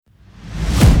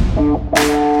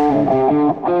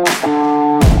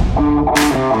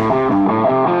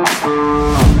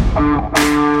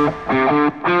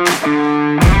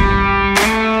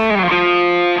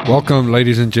Welcome,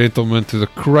 ladies and gentlemen, to the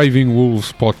Craving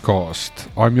Wolves podcast.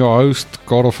 I'm your host,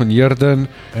 Karel van Heerden,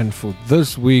 and for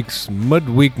this week's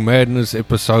Midweek Madness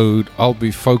episode, I'll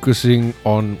be focusing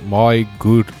on my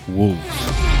good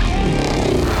wolves.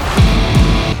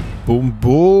 Boom,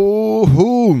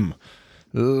 boom!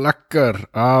 Lekker!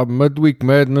 Midweek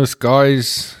Madness,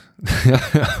 guys.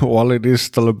 While it is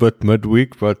still a bit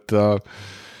midweek, but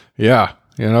yeah,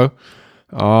 you know.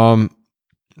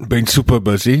 Been super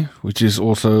busy, which is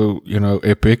also,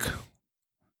 epic.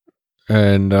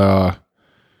 And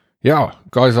yeah,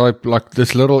 guys, I like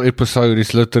this little episode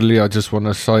is literally, I just want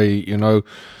to say,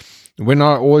 when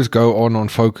I always go on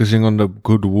focusing on the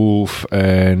good wolf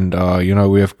and,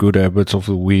 we have good habits of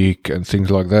the week and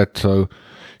things like that. So,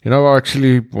 I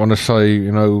actually want to say,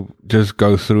 just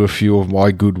go through a few of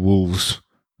my good wolves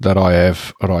that I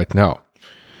have right now.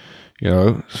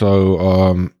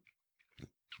 So,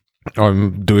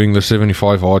 I'm doing the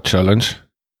 75 Hard Challenge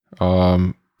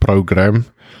program,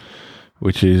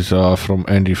 which is from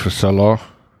Andy Frisella.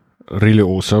 Really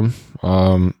awesome.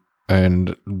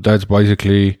 And that's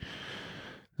basically,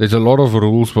 there's a lot of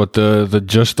rules, but the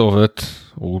gist of it,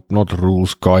 or not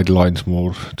rules, guidelines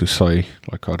more to say.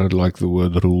 Like, I don't like the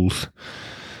word rules.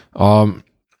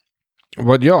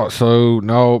 But yeah, so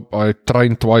now I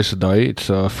train twice a day. It's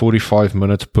 45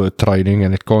 minutes per training,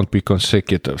 and it can't be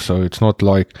consecutive. So it's not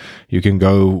like you can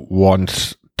go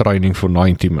once training for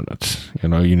 90 minutes.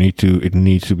 It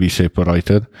needs to be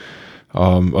separated.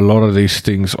 A lot of these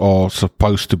things are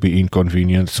supposed to be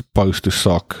inconvenient, supposed to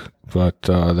suck, but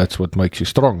that's what makes you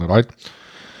strong, right?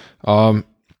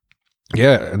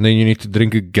 Yeah, and then you need to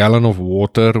drink a gallon of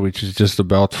water, which is just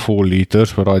about 4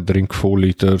 liters, but I drink 4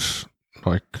 liters,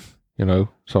 like,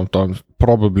 sometimes,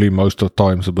 probably most of the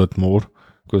times a bit more,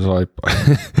 because I'm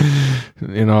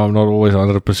not always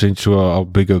 100% sure how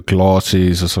big a glass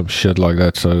is or some shit like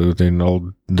that, so then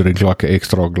I'll drink like an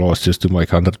extra glass just to make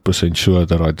 100% sure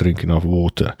that I drink enough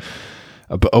water.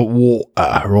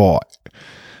 Right.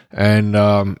 And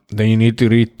then you need to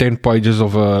read 10 pages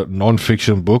of a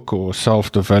non-fiction book or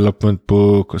self-development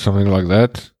book or something like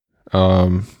that.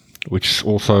 Which is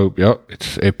also,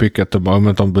 it's epic at the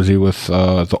moment. I'm busy with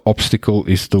The Obstacle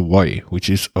is the Way, which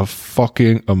is a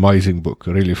fucking amazing book,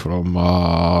 really, from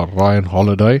Ryan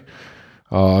Holiday.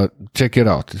 Check it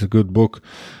out. It's a good book.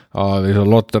 There's a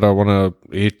lot that I want to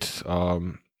hit.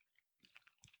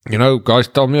 Guys,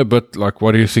 tell me a bit, like,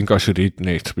 what do you think I should eat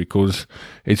next? Because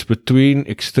it's between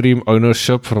Extreme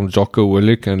Ownership from Jocko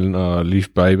Willink and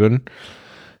Leif Babin,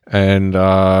 and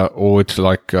or it's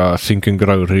like Think and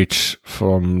Grow Rich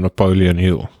from Napoleon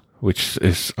Hill, which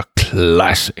is a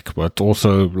classic, but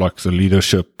also like the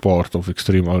leadership part of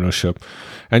Extreme Ownership,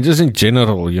 and just in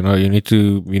general, you need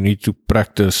to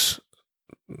practice,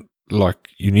 like,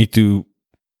 you need to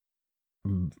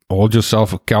hold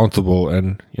yourself accountable,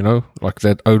 and like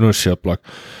that ownership, like,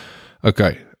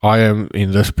 okay, I am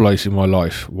in this place in my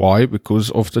life. Why? Because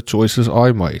of the choices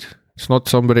I made. It's not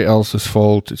somebody else's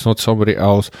fault. It's not somebody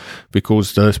else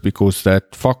because this, because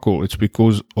that. Fuck all. It's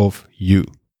because of you.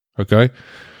 Okay?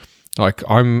 Like,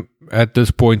 I'm at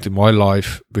this point in my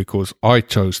life because I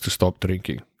chose to stop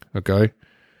drinking. Okay?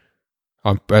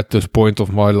 I'm at this point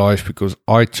of my life because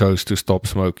I chose to stop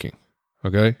smoking.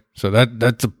 Okay? So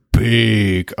that's a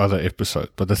big other episode.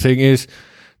 But the thing is,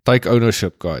 take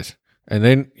ownership, guys. And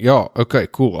then, okay,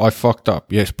 cool, I fucked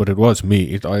up. Yes, but it was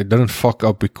me. I didn't fuck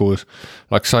up because,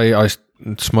 like, say I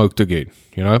smoked again,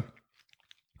 Then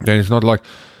it's not like,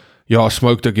 I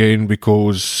smoked again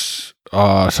because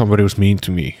somebody was mean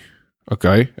to me.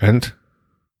 Okay, and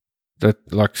that,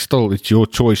 like, still, it's your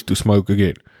choice to smoke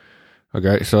again.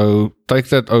 Okay, so take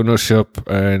that ownership,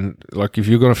 and, like, if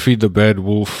you're going to feed the bad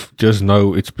wolf, just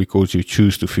know it's because you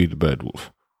choose to feed the bad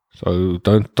wolf. So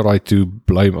don't try to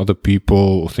blame other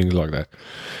people or things like that.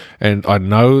 And I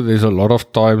know there's a lot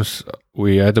of times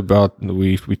we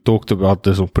talked about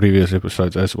this on previous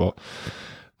episodes as well.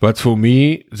 But for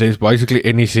me, there's basically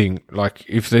anything. Like,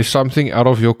 if there's something out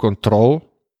of your control,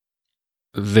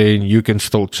 then you can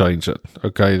still change it.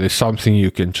 Okay, there's something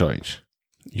you can change.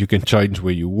 You can change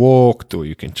where you walked, or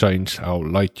you can change how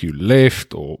late you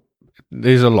left, or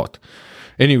there's a lot.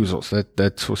 Anyways,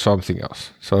 that's for something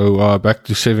else. So back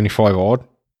to 75 Hard.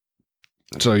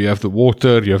 So you have the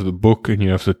water, you have the book, and you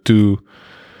have the 2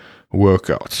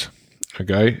 workouts.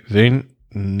 Okay, then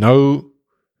no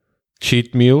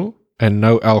cheat meal and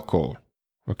no alcohol.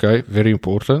 Okay, very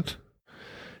important.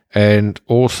 And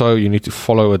also you need to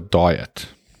follow a diet.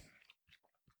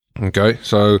 Okay,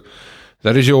 so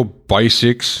that is your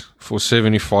basics for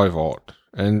 75 hard.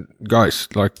 And guys,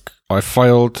 like, I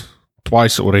failed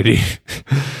twice already.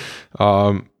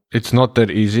 It's not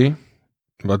that easy,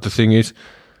 but the thing is,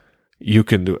 you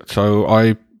can do it. So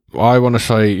I want to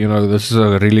say, this is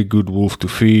a really good wolf to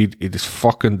feed. It is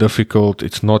fucking difficult.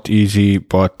 It's not easy,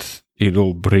 but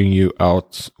it'll bring you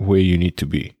out where you need to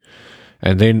be.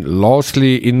 And then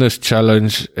lastly, in this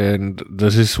challenge, and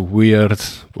this is weird,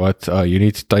 but you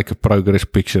need to take a progress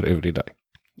picture every day.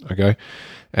 Okay?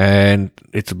 And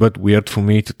it's a bit weird for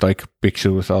me to take a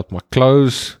picture without my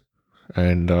clothes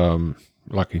and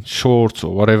like in shorts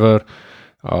or whatever.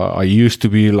 I used to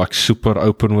be like super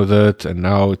open with it, and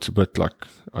now it's a bit like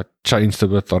I changed a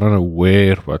bit. I don't know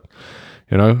where, but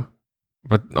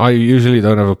but I usually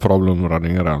don't have a problem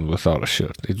running around without a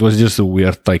shirt. It was just a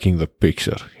weird taking the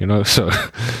picture, so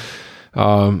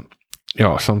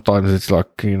sometimes it's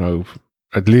like,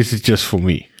 at least it's just for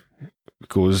me,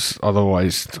 because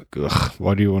otherwise,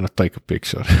 why do you want to take a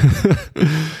picture?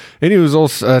 Anyways,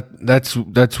 also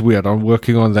that's weird. I'm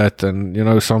working on that,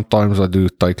 and sometimes I do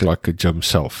take like a gym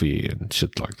selfie and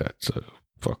shit like that. So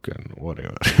fucking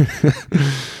whatever.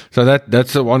 So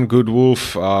that's the one good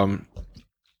wolf.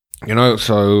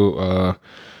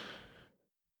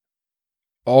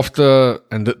 After,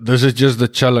 and this is just the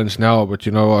challenge now, but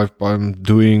I'm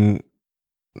doing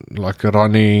like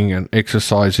running and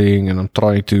exercising, and I'm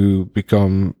trying to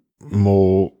become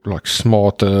more like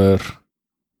smarter.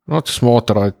 Not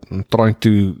smarter, I'm trying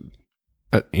to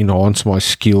enhance my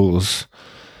skills,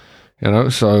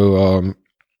 so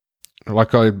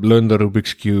like I learned the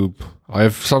Rubik's Cube. I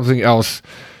have something else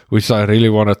which I really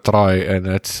want to try, and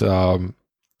that's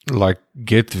like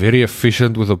get very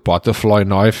efficient with a butterfly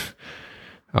knife,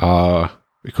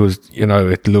 because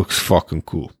it looks fucking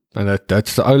cool. And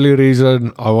that's the only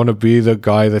reason I want to be the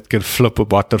guy that can flip a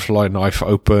butterfly knife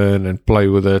open and play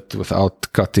with it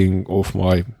without cutting off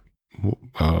my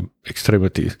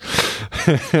extremities.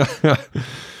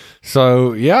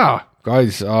 So yeah,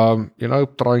 guys,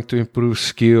 trying to improve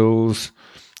skills,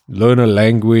 learn a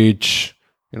language.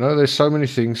 There's so many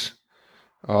things.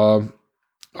 I'm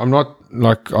not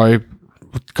like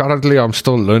currently I'm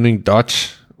still learning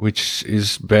Dutch, which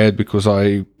is bad because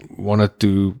I wanted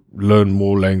to learn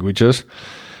more languages.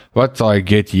 But I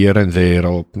get here and there,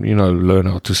 I'll, learn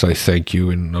how to say thank you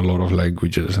in a lot of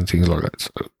languages and things like that.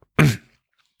 So,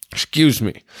 excuse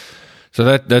me.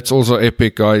 So that's also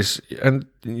epic, guys. And,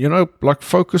 like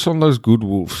focus on those good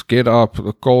wolves. Get up,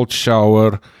 a cold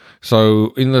shower.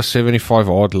 So in the 75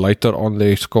 hard, later on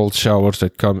there's cold showers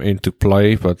that come into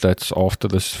play, but that's after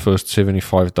this first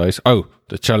 75 days. Oh,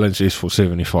 the challenge is for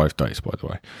 75 days, by the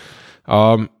way.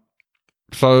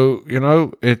 So,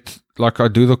 it's like I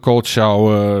do the cold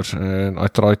shower and I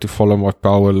try to follow my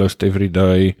power list every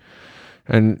day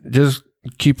and just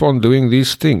keep on doing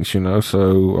these things,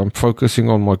 so I'm focusing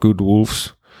on my good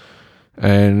wolves,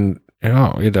 and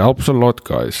it helps a lot,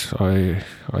 guys. I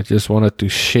just wanted to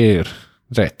share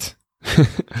that.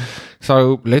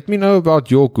 So let me know about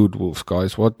your good wolves,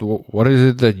 guys. What is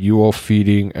it that you are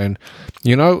feeding? And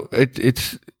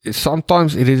it's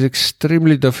sometimes it is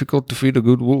extremely difficult to feed a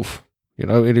good wolf.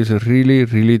 It is really,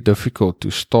 really difficult to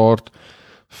start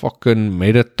fucking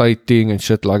meditating and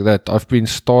shit like that. I've been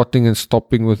starting and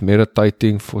stopping with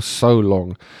meditating for so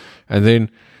long, and then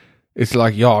it's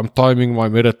like, I'm timing my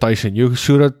meditation. You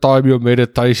shouldn't time your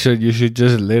meditation. You should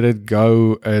just let it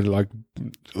go and like,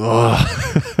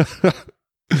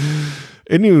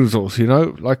 anyways,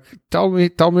 like tell me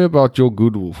about your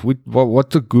good wolf.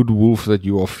 What's a good wolf that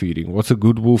you are feeding? What's a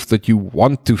good wolf that you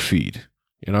want to feed?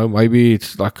 Maybe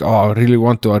it's like, I really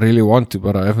want to,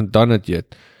 but I haven't done it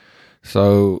yet.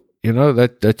 So,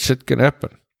 that shit can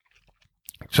happen.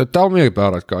 So tell me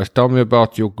about it, guys. Tell me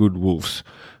about your good wolves.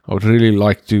 I would really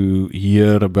like to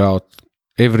hear about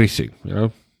everything,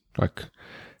 like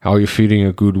how you're feeding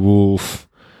a good wolf,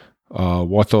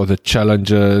 what are the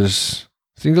challenges,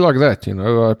 things like that,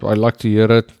 I'd like to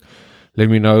hear it. Let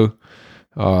me know.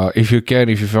 If you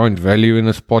find value in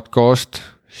this podcast,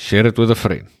 share it with a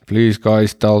friend. Please,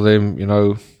 guys, tell them,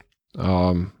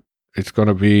 it's going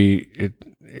to be,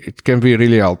 it can be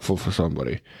really helpful for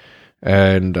somebody.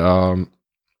 And,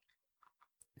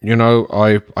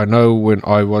 I know when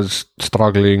I was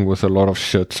struggling with a lot of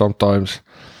shit, sometimes,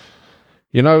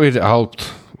 it helped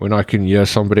when I can hear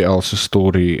somebody else's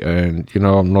story and,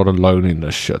 I'm not alone in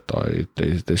this shit.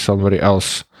 There's somebody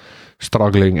else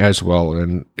struggling as well.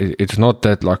 And it's not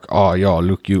that like,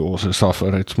 look, you also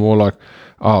suffer. It's more like,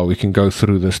 we can go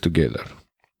through this together,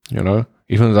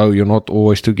 even though you're not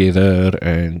always together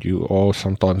and you are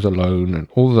sometimes alone and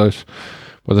all those.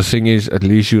 But the thing is, at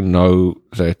least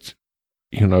that,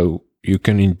 you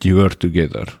can endure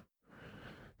together.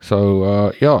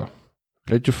 So yeah,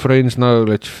 let your friends know,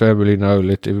 let your family know,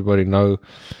 let everybody know.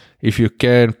 If you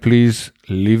can, please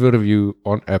leave a review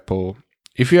on Apple.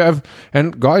 If you have,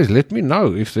 and guys, let me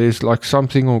know if there's like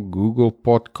something on Google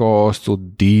Podcasts or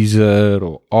Deezer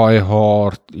or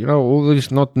iHeart, all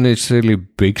these not necessarily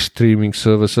big streaming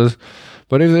services,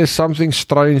 but if there's something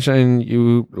strange and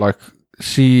you like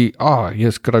see,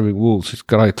 yes, Craving Wolves, it's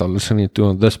great, I'm listening to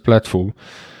on this platform,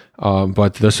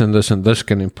 but this and this and this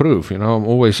can improve. I'm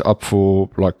always up for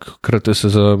like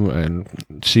criticism and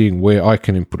seeing where I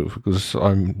can improve, because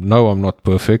I know I'm not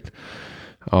perfect.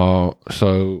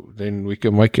 So then we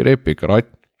can make it epic, right?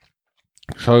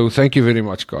 So thank you very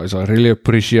much, guys. I really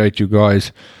appreciate you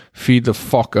guys. Feed the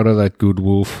fuck out of that good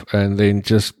wolf and then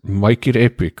just make it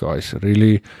epic, guys.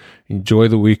 Really enjoy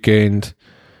the weekend.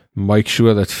 Make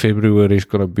sure that February is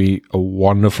going to be a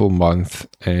wonderful month,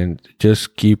 and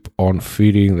just keep on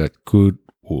feeding that good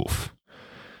wolf.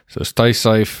 So stay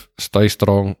safe, stay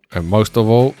strong, and most of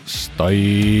all, stay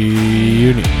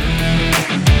unique.